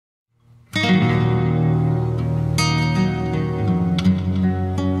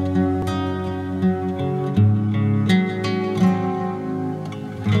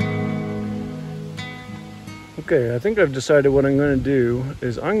Okay, I think I've decided what I'm going to do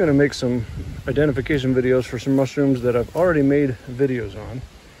is I'm going to make some identification videos for some mushrooms that I've already made videos on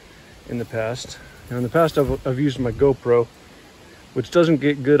in the past. Now, in the past, I've used my GoPro, which doesn't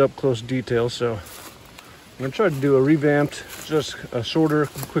get good up close detail, so I'm going to try to do a revamped, just a shorter,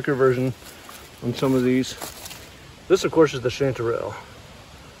 quicker version on some of these. This, of course, is the chanterelle,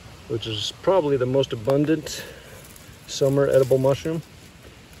 which is probably the most abundant summer edible mushroom.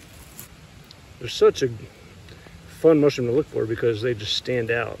 They're such a fun mushroom to look for because they just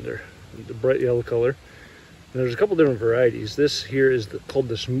stand out. They're the bright yellow color. And there's a couple different varieties. This here is called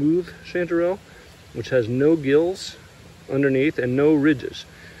the smooth chanterelle, which has no gills underneath and no ridges.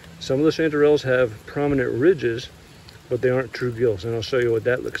 Some of the chanterelles have prominent ridges, but they aren't true gills, and I'll show you what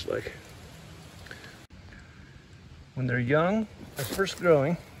that looks like. When they're young, at first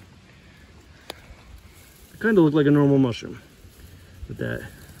growing, they kind of look like a normal mushroom with that,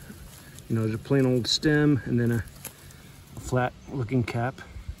 you know, just plain old stem and then a flat looking cap.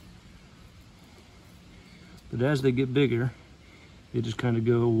 But as they get bigger, they just kind of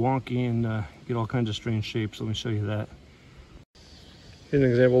go wonky and get all kinds of strange shapes. Let me show you that. Here's an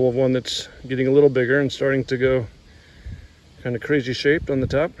example of one that's getting a little bigger and starting to go kind of crazy shaped on the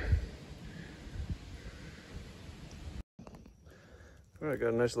top. All right,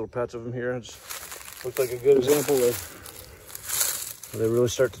 got a nice little patch of them here. It looks like a good example of where they really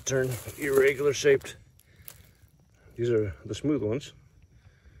start to turn irregular shaped. These are the smooth ones.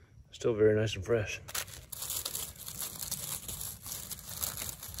 Still very nice and fresh.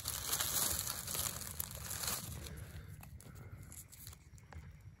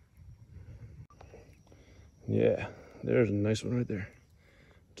 Yeah, there's a nice one right there.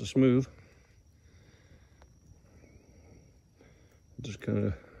 It's a smooth. Just kind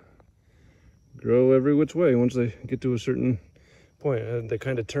of grow every which way once they get to a certain point. And they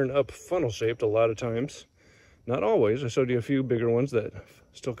kind of turn up funnel shaped a lot of times. Not always. I showed you a few bigger ones that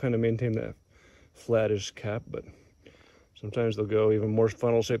still kind of maintain that flattish cap, but sometimes they'll go even more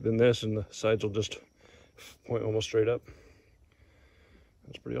funnel shaped than this and the sides will just point almost straight up.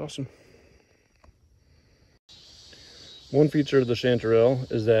 That's pretty awesome. One feature of the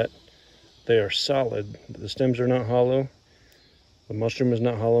chanterelle is that they are solid. The stems are not hollow. The mushroom is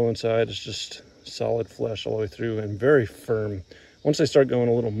not hollow inside. It's just solid flesh all the way through and very firm. Once they start going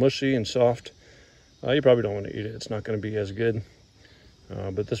a little mushy and soft, you probably don't want to eat it. It's not going to be as good.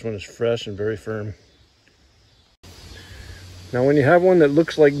 But this one is fresh and very firm. Now when you have one that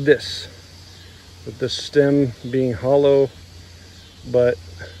looks like this, with the stem being hollow, but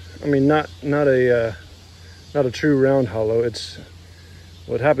I mean not a true round hollow. It's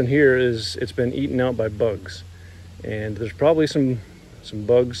what happened here is it's been eaten out by bugs, and there's probably some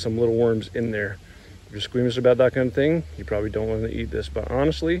bugs, some little worms in there. If you're squeamish about that kind of thing, you probably don't want to eat this. But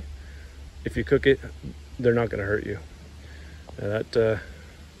honestly, if you cook it, they're not going to hurt you. That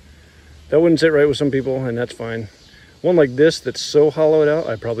wouldn't sit right with some people, and that's fine. One like this that's so hollowed out,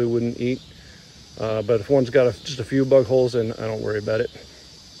 I probably wouldn't eat. But if one's got just a few bug holes, then I don't worry about it.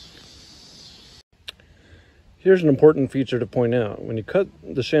 Here's an important feature to point out. When you cut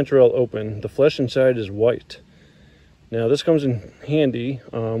the chanterelle open, the flesh inside is white. Now this comes in handy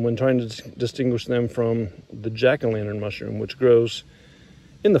when trying to distinguish them from the jack-o'-lantern mushroom, which grows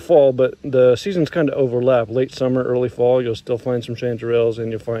in the fall, but the seasons kind of overlap. Late summer, early fall, you'll still find some chanterelles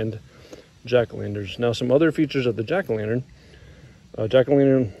and you'll find jack-o'-lanterns. Now some other features of the jack-o'-lantern.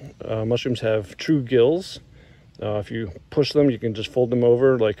 Jack-o'-lantern mushrooms have true gills. If you push them, you can just fold them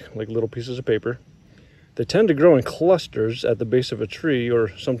over like little pieces of paper. They tend to grow in clusters at the base of a tree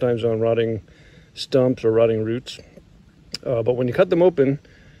or sometimes on rotting stumps or rotting roots. But when you cut them open,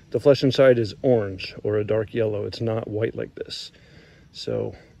 the flesh inside is orange or a dark yellow. It's not white like this.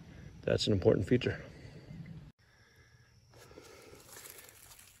 So that's an important feature.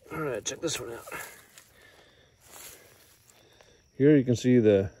 All right, check this one out. Here you can see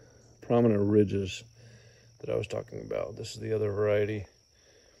the prominent ridges that I was talking about. This is the other variety.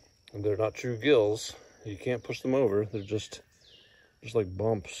 And they're not true gills. You can't push them over. They're just like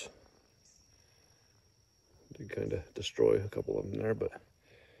bumps. They kind of destroy a couple of them there, but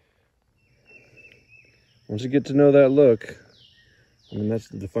once you get to know that look, I mean, that's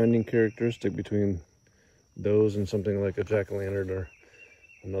the defining characteristic between those and something like a jack-o'-lantern or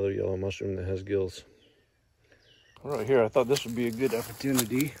another yellow mushroom that has gills. All right, here I thought this would be a good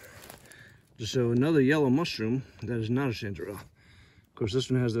opportunity to show another yellow mushroom that is not a chanterelle. Of course,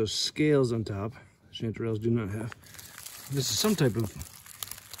 this one has those scales on top. Chanterelles do not have. This is some type of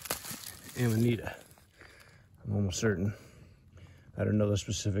amanita. I'm almost certain. I don't know the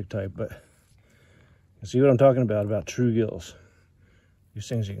specific type, but you see what I'm talking about true gills. These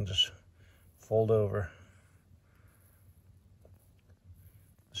things you can just fold over.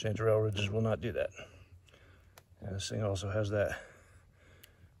 Chanterelle ridges will not do that. And this thing also has that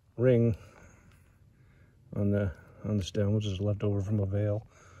ring on the stem, which is left over from a veil,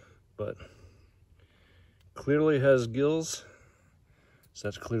 but clearly has gills, so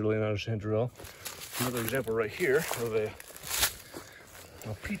that's clearly not a Chanterelle. Another example right here of a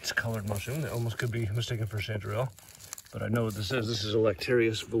peach colored mushroom that almost could be mistaken for Chanterelle, but I know what this is. This is a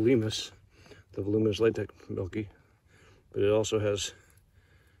Lactarius voluminus, the voluminous latex milky, but it also has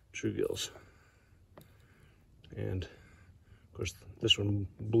true gills. And of course this one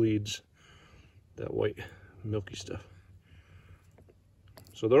bleeds that white milky stuff.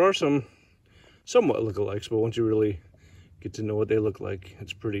 So there are some somewhat lookalikes, but once you really get to know what they look like,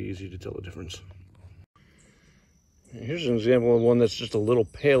 it's pretty easy to tell the difference. Here's an example of one that's just a little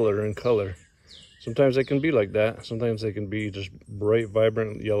paler in color. Sometimes they can be like that. Sometimes they can be just bright,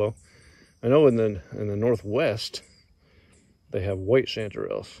 vibrant yellow. I know in the Northwest, they have white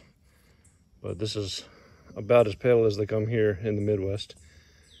Chanterelles, but this is about as pale as they come here in the Midwest.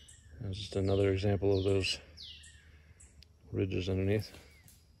 That's just another example of those ridges underneath.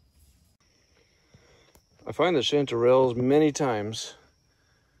 I find that Chanterelles many times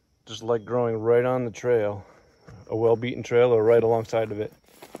just like growing right on the trail, a well-beaten trail or right alongside of it.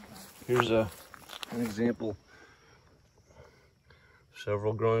 Here's an example.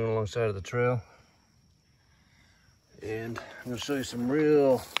 Several growing alongside of the trail. And I'm going to show you some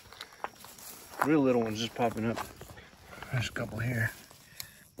real little ones just popping up. There's a couple here.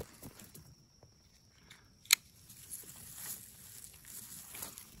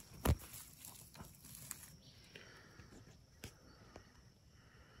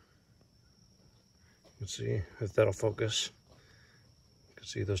 Let's see if that'll focus. You can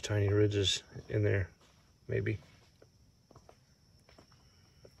see those tiny ridges in there, maybe.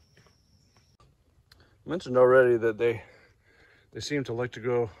 I mentioned already that they seem to like to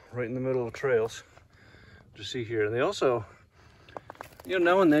grow right in the middle of trails. Just see here. And they also, you know,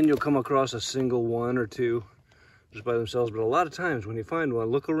 now and then you'll come across a single one or two just by themselves, but a lot of times when you find one,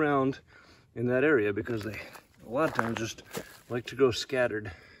 look around in that area, because they a lot of times just like to go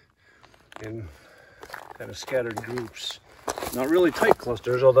scattered in kind of scattered groups. Not really tight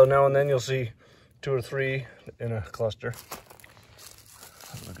clusters, although now and then you'll see 2 or 3 in a cluster.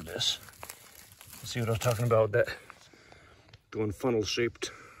 Look at this. See what I was talking about, that going funnel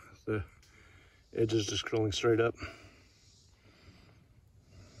shaped, the edges just curling straight up.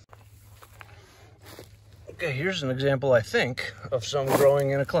 Okay, here's an example, I think, of some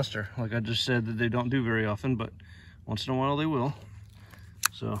growing in a cluster. Like I just said, that they don't do very often, but once in a while they will.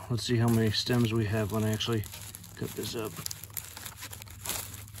 So let's see how many stems we have when I actually cut this up.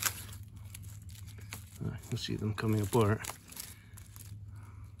 You can see them coming apart.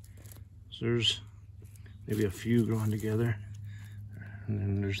 So there's maybe a few growing together, and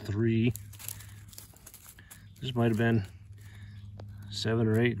then there's 3. This might have been 7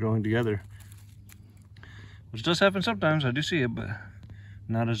 or 8 growing together, which does happen sometimes. I do see it, but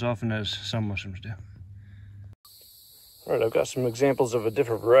not as often as some mushrooms do. All right, I've got some examples of a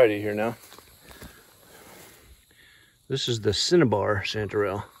different variety here now. This is the cinnabar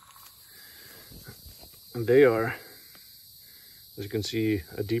chanterelle, and they are, as you can see,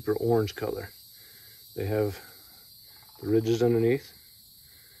 a deeper orange color. They have the ridges underneath,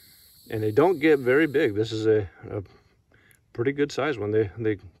 and they don't get very big. This is a pretty good size one. They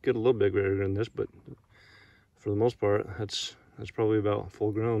get a little bigger than this, but for the most part, that's probably about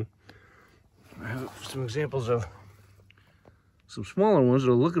full grown. I have some examples of some smaller ones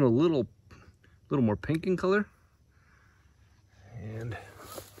that are looking a little more pink in color. And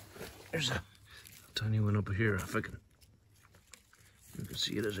there's a tiny one over here, if you can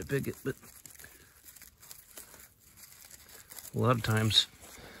see it as I pick it, but a lot of times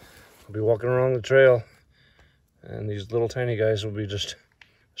I'll be walking along the trail and these little tiny guys will be just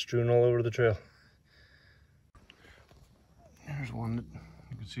strewn all over the trail. There's one that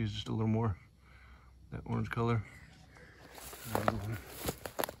you can see is just a little more that orange color. Another one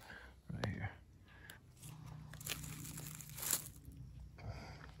right here.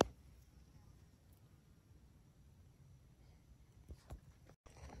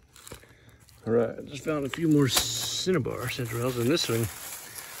 All right, I just found a few more cinnabar chanterelles, and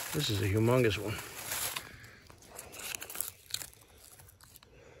this is a humongous one.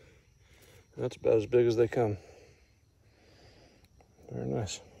 That's about as big as they come. Very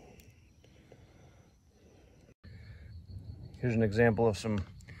nice. Here's an example of some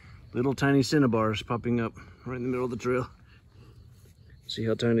little tiny cinnabars popping up right in the middle of the trail. See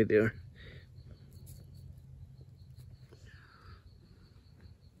how tiny they are.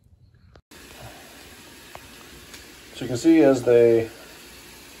 So you can see as they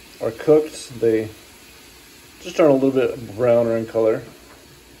are cooked, they just turn a little bit browner in color,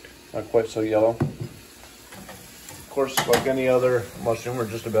 not quite so yellow. Of course, like any other mushroom, or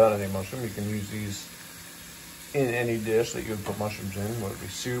just about any mushroom, you can use these in any dish that you would put mushrooms in, whether it be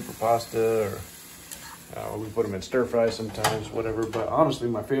soup or pasta, or we put them in stir fry sometimes, whatever. But honestly,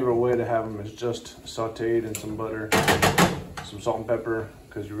 my favorite way to have them is just sauteed in some butter, some salt and pepper,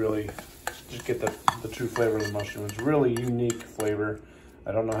 because you really just get the true flavor of the mushroom. It's a really unique flavor.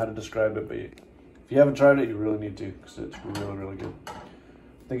 I don't know how to describe it, but if you haven't tried it, you really need to, because it's really, really good. I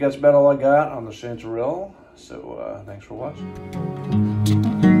think that's about all I got on the chanterelle. So thanks for watching.